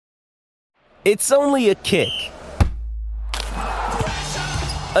It's only a kick,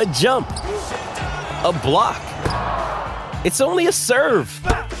 a jump, a block. It's only a serve.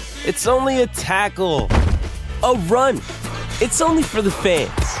 It's only a tackle, a run. It's only for the fans.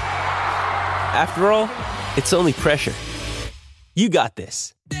 After all, it's only pressure. You got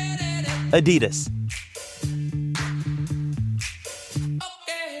this. Adidas.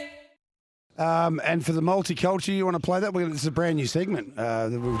 And for the multicultural, you want to play that? It's a brand new segment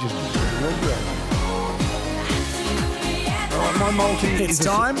that we've just... My multi. It's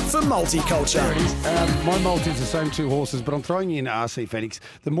time for multiculture. There it is. My multi is the same two horses, but I'm throwing in RC Phoenix.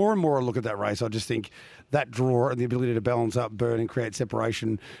 The more and more I look at that race, I just think that draw and the ability to balance up, burn, and create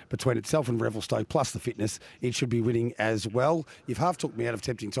separation between itself and Revelstoke, plus the fitness, it should be winning as well. You've half took me out of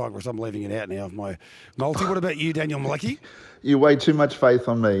Tempting Tigress. I'm leaving it out now of my multi. What about you, Daniel Malecki? You weigh too much faith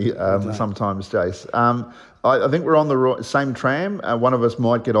on me sometimes, Jace. I think we're on the same tram. One of us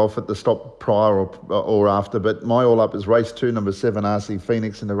might get off at the stop prior or after, but my all-up is race 2, number 7, RC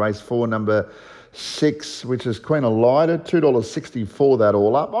Phoenix, and the race 4, number 6, which is Queen Elida, $2.64 that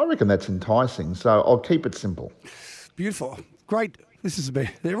all-up. I reckon that's enticing, so I'll keep it simple. Beautiful. Great.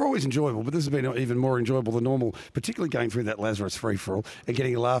 They're always enjoyable, but this has been even more enjoyable than normal, particularly going through that Lazarus free-for-all and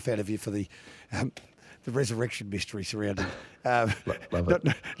getting a laugh out of you for the resurrection mystery surrounding. Not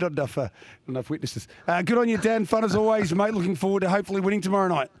enough witnesses. Good on you, Dan. Fun as always, mate. Looking forward to hopefully winning tomorrow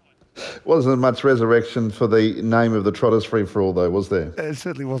night. Wasn't much resurrection for the name of the Trotters free-for-all, though, was there? It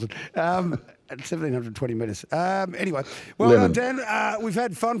certainly wasn't. At 1,720 metres. Anyway, well done, Dan. We've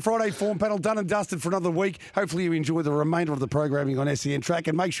had fun. Friday form panel done and dusted for another week. Hopefully you enjoy the remainder of the programming on SEN Track,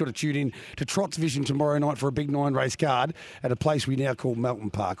 and make sure to tune in to Trots Vision tomorrow night for a big 9-race card at a place we now call Melton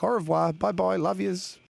Park. Au revoir. Bye-bye. Love yous.